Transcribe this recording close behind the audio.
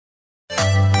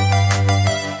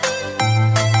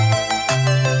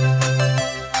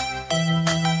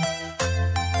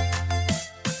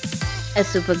A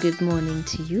super good morning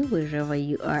to you, wherever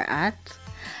you are at.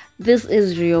 This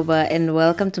is Rioba, and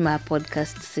welcome to my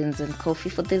podcast, Sins and Coffee.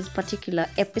 For this particular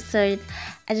episode,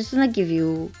 I just want to give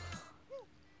you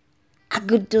a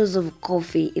good dose of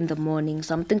coffee in the morning,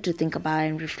 something to think about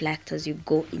and reflect as you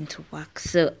go into work.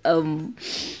 So,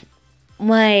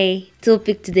 my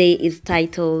topic today is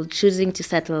titled Choosing to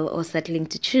Settle or Settling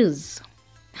to Choose.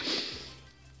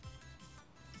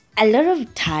 A lot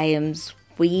of times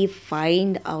we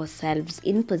find ourselves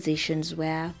in positions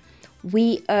where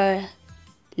we are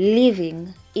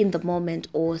living in the moment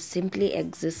or simply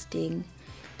existing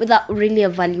without really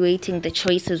evaluating the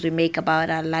choices we make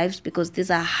about our lives, because these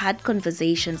are hard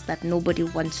conversations that nobody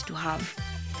wants to have.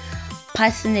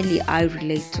 Personally, I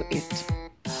relate to it.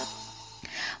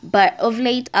 But of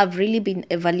late, I've really been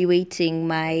evaluating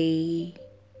my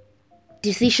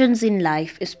decisions in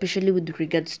life, especially with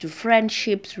regards to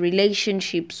friendships,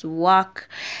 relationships, work,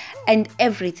 and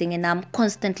everything. And I'm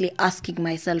constantly asking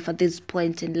myself at this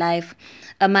point in life,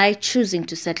 am I choosing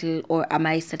to settle or am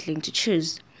I settling to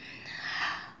choose?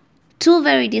 Two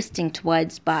very distinct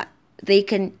words, but they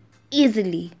can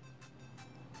easily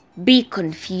be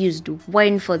confused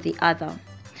one for the other.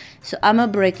 So I'm going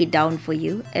to break it down for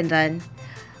you, and then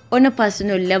on a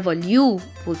personal level, you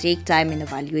will take time and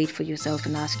evaluate for yourself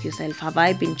and ask yourself, have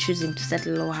I been choosing to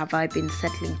settle or have I been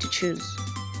settling to choose?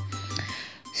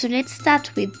 So let's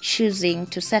start with choosing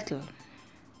to settle.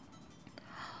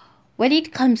 When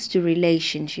it comes to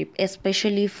relationship,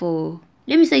 especially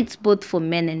let me say it's both for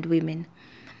men and women,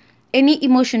 any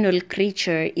emotional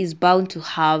creature is bound to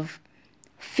have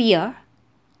fear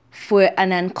for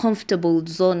an uncomfortable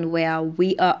zone where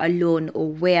we are alone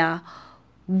or where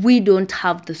we don't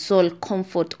have the sole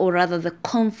comfort, or rather the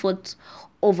comfort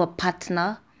of a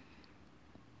partner,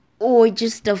 or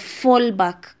just a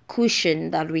fallback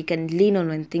cushion that we can lean on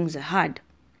when things are hard.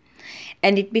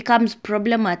 And it becomes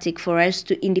problematic for us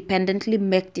to independently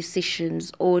make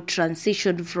decisions or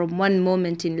transition from one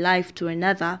moment in life to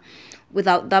another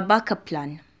without the backup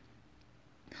plan.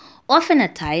 Often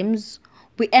at times,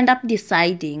 we end up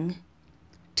deciding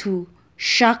to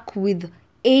shark with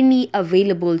any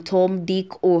available Tom,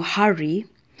 Dick, or Harry,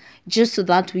 just so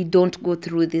that we don't go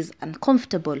through this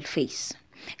uncomfortable phase.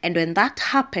 And when that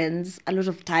happens, a lot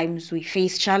of times we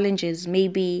face challenges.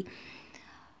 Maybe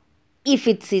if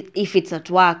it's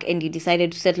at work and you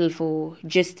decided to settle for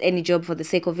just any job for the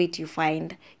sake of it, you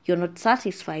find you're not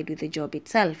satisfied with the job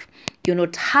itself. You're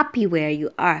not happy where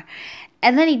you are.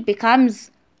 And then it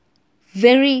becomes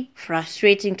very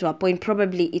frustrating to a point.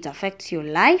 Probably it affects your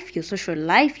life, your social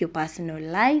life, your personal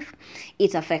life.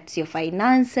 It affects your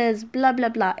finances, blah, blah,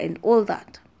 blah, and all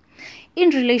that.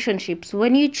 In relationships,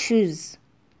 when you choose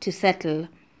to settle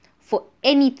for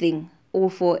anything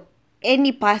or for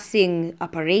any passing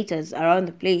apparatus around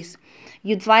the place,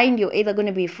 you'd find you're either going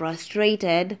to be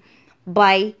frustrated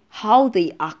by how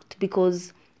they act,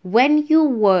 because when you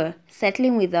were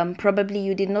settling with them, probably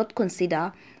you did not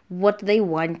consider what they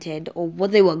wanted or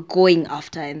what they were going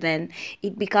after, and then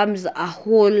it becomes a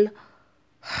whole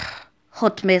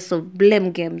hot mess of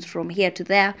blame games from here to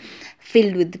there,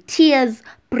 filled with tears,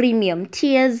 premium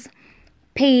tears,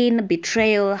 pain,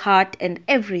 betrayal, hurt, and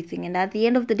everything. And at the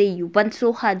end of the day, you want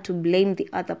so hard to blame the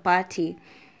other party,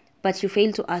 but you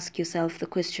fail to ask yourself the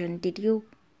question, did you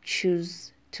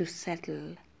choose to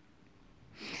settle?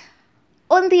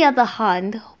 On the other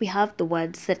hand, we have the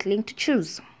word settling to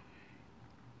choose.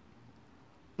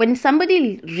 When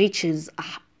somebody reaches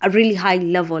a really high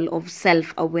level of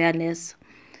self-awareness,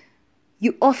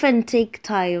 you often take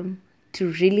time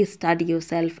to really study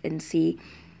yourself and see,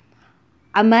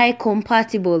 am I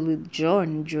compatible with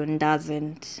John? John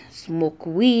doesn't smoke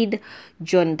weed.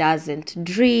 John doesn't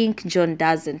drink. John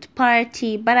doesn't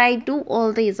party. But I do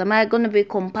all this. Am I going to be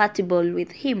compatible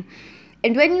with him?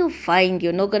 And when you find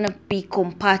you're not going to be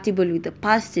compatible with the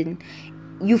person,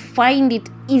 you find it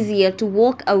easier to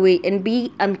walk away and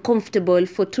be uncomfortable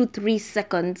for 2-3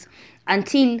 seconds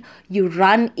until you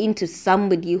run into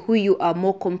somebody who you are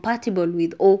more compatible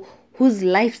with, or whose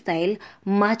lifestyle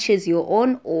matches your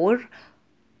own, or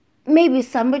maybe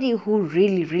somebody who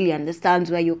really, really understands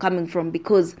where you're coming from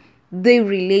because they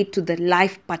relate to the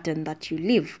life pattern that you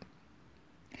live.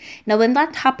 Now, when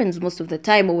that happens most of the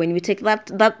time, or when we take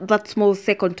that small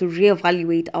second to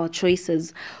reevaluate our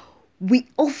choices, we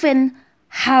often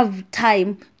have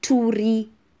time to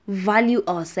revalue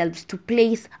ourselves, to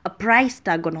place a price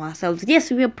tag on ourselves.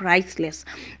 Yes, we are priceless,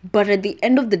 but at the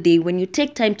end of the day, when you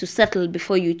take time to settle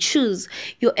before you choose,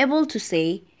 you're able to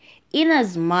say, in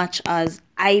as much as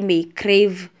I may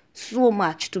crave so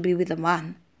much to be with a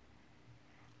man,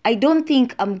 I don't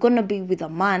think I'm gonna be with a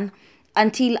man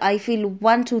until I feel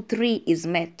 1, 2, 3 is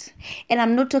met. And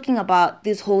I'm not talking about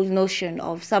this whole notion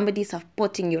of somebody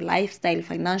supporting your lifestyle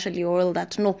financially or all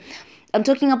that. No, I'm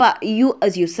talking about you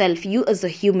as yourself, you as a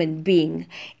human being.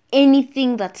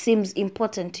 Anything that seems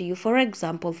important to you. For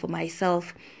example, for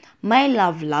myself, my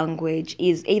love language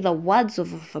is either words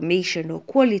of affirmation or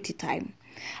quality time.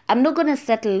 I'm not going to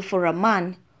settle for a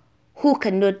man who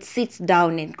cannot sit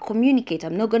down and communicate.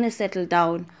 I'm not going to settle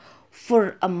down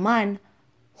for a man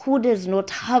who does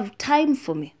not have time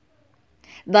for me.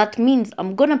 That means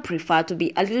I'm going to prefer to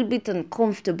be a little bit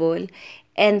uncomfortable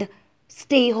and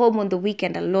stay home on the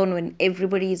weekend alone when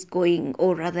everybody is going,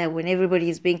 or rather when everybody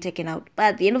is being taken out. But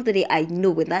at the end of the day, I know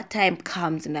when that time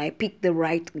comes and I pick the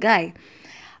right guy,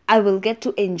 I will get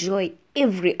to enjoy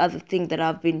every other thing that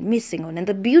I've been missing on. And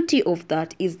the beauty of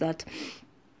that is that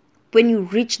when you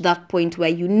reach that point where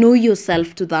you know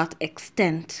yourself to that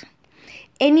extent,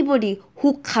 anybody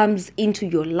who comes into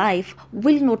your life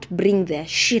will not bring their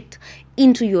shit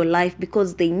into your life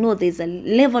because they know there's a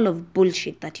level of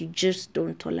bullshit that you just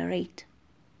don't tolerate.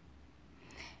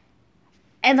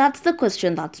 And that's the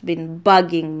question that's been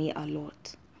bugging me a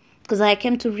lot. Because I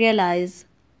came to realize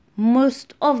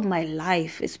most of my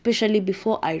life, especially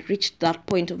before I reached that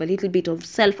point of a little bit of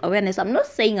self-awareness, I'm not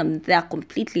saying I'm there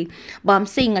completely, but I'm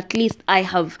saying at least I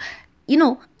have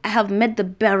made the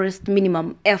barest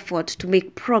minimum effort to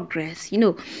make progress,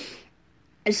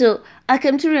 So I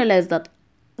came to realize that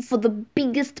for the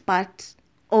biggest part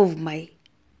of my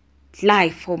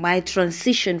life, or my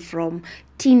transition from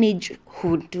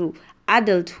teenagehood to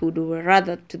adulthood, or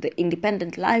rather to the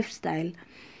independent lifestyle,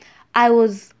 I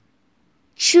was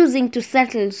choosing to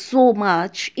settle so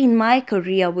much in my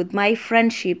career, with my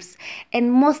friendships,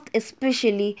 and most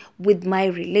especially with my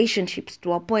relationships,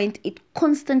 to a point it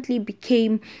constantly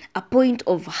became a point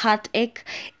of heartache.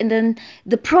 And then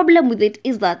the problem with it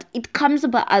is that it comes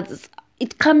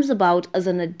about as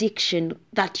an addiction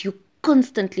that you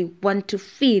constantly want to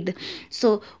feed.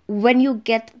 So when you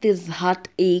get this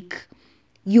heartache,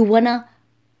 you wanna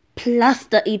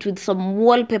plaster it with some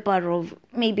wallpaper of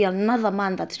maybe another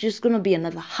man that's just going to be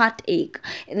another heartache,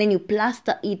 and then you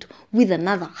plaster it with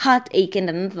another heartache and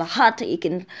another heartache,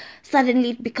 and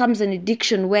suddenly it becomes an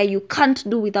addiction where you can't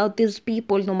do without these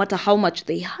people no matter how much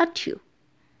they hurt you.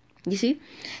 You see?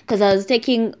 Because I was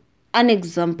taking an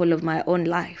example of my own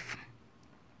life.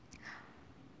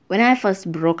 When I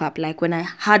first broke up, like when I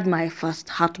had my first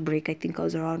heartbreak, I think I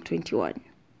was around 21.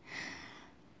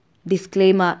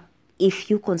 Disclaimer,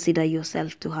 if you consider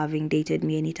yourself to having dated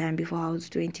me anytime before I was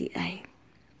 20,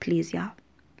 please, yeah.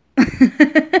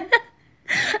 But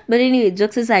anyway,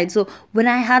 jokes aside, so when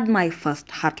I had my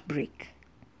first heartbreak,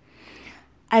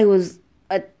 I was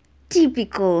a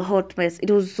typical hot mess. It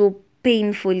was so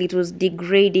painful, it was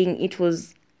degrading, it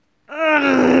was...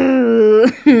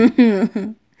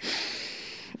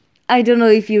 I don't know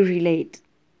if you relate.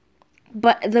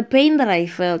 But the pain that I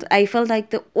felt like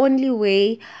the only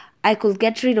way I could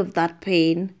get rid of that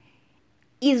pain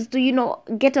is to,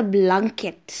 get a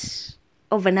blanket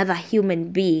of another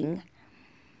human being,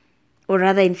 or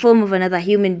rather in form of another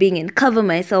human being, and cover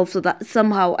myself so that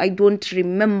somehow I don't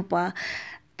remember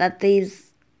that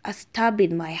there's a stab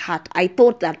in my heart. I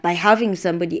thought that by having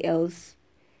somebody else,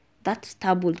 that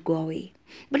stab would go away.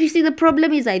 But you see, the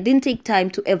problem is I didn't take time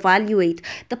to evaluate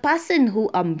the person who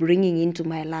I'm bringing into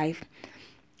my life.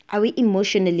 Are we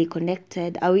emotionally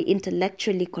connected? Are we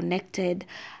intellectually connected?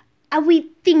 Are we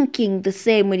thinking the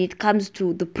same when it comes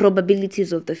to the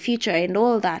probabilities of the future and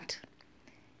all that?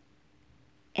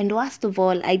 And worst of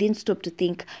all, I didn't stop to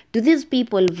think, do these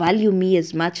people value me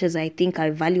as much as I think I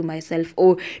value myself?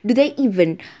 Or do they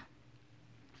even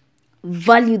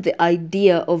value the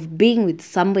idea of being with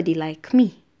somebody like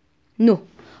me? No.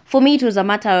 For me, it was a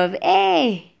matter of,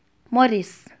 hey,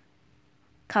 Maurice,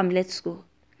 come, let's go.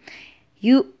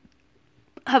 You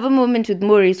have a moment with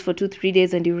Maurice for 2-3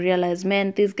 days and you realize,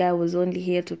 man, this guy was only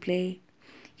here to play.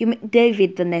 You meet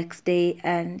David the next day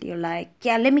and you're like,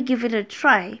 yeah, let me give it a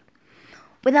try.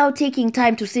 Without taking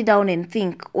time to sit down and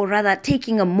think, or rather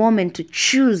taking a moment to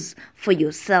choose for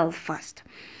yourself first.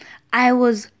 I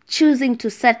was choosing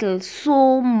to settle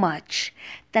so much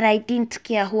that I didn't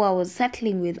care who I was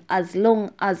settling with as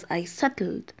long as I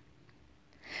settled.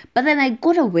 But then I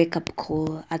got a wake-up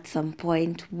call at some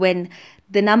point when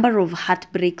the number of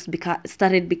heartbreaks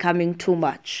started becoming too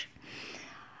much.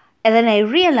 And then I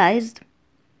realized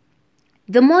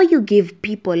the more you give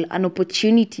people an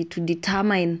opportunity to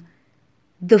determine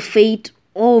the fate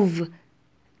of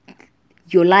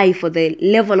your life, or the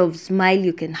level of smile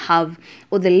you can have,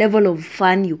 or the level of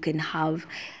fun you can have,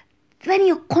 then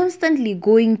you're constantly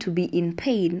going to be in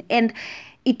pain. And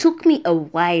it took me a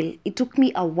while. It took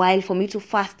me a while for me to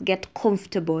first get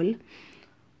comfortable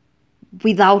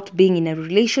without being in a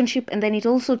relationship. And then it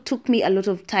also took me a lot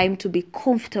of time to be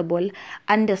comfortable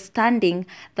understanding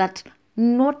that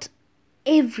not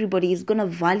everybody is going to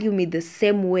value me the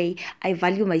same way I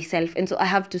value myself. And so I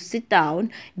have to sit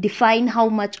down, define how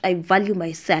much I value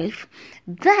myself,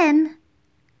 then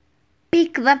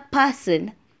pick that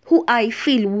person who I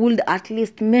feel would at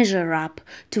least measure up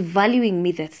to valuing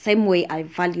me the same way I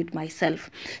valued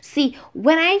myself. See,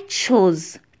 when I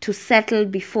chose to settle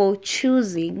before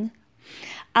choosing,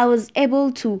 I was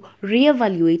able to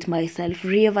reevaluate myself,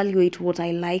 reevaluate what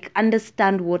I like,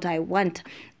 understand what I want,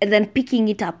 and then picking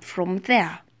it up from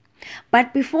there.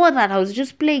 But before that, I was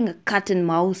just playing a cat and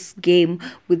mouse game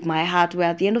with my heart, where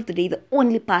at the end of the day, the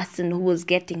only person who was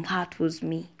getting hurt was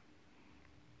me.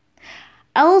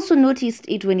 I also noticed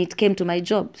it when it came to my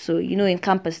job. So, in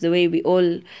campus, the way we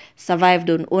all survived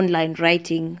on online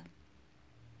writing.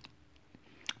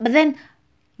 But then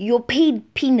you're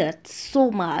paid peanuts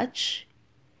so much,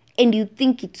 and you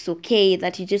think it's okay,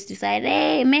 that you just decide,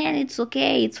 hey, man, it's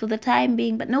okay, it's for the time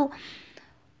being. But no,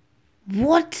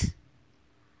 what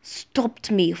stopped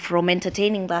me from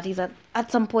entertaining that is that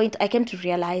at some point I came to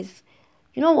realize,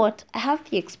 you know what, I have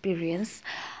the experience.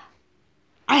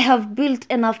 I have built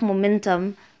enough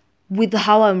momentum with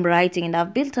how I'm writing, and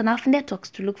I've built enough networks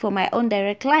to look for my own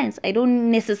direct clients. I don't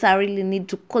necessarily need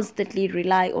to constantly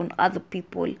rely on other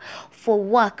people for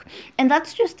work. And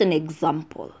that's just an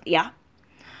example, yeah?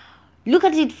 Look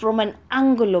at it from an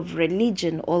angle of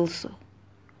religion also.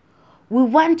 We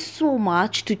want so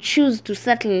much to choose to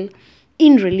settle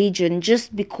in religion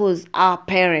just because our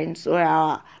parents or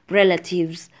our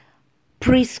relatives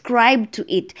prescribe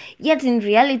to it. Yet in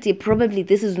reality, probably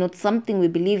this is not something we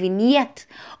believe in. Yet,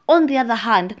 on the other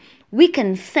hand, we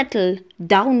can settle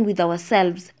down with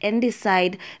ourselves and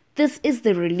decide, this is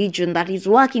the religion that is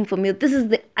working for me. This is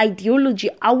the ideology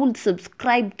I would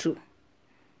subscribe to.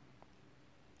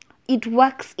 It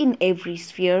works in every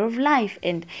sphere of life,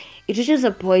 and it reaches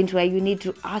a point where you need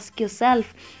to ask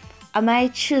yourself, am I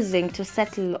choosing to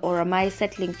settle, or am I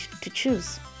settling to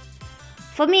choose?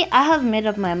 For me, I have made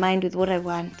up my mind with what I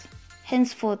want.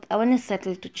 Henceforth, I want to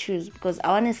settle to choose, because I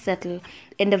want to settle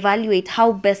and evaluate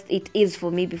how best it is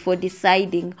for me before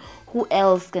deciding who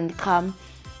else can come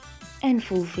and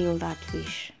fulfill that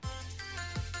wish.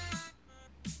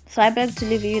 So I beg to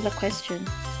leave you the question.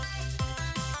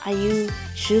 Are you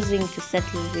choosing to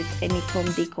settle with any Tom,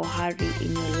 Dick or Harry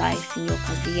in your life, in your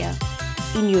career,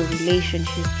 in your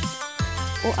relationships?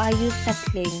 Or are you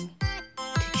settling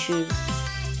to choose?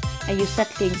 Are you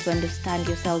settling to understand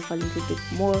yourself a little bit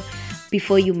more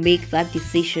before you make that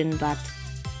decision that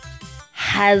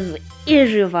has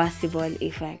irreversible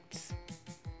effects?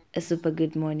 A super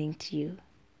good morning to you.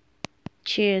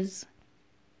 Cheers.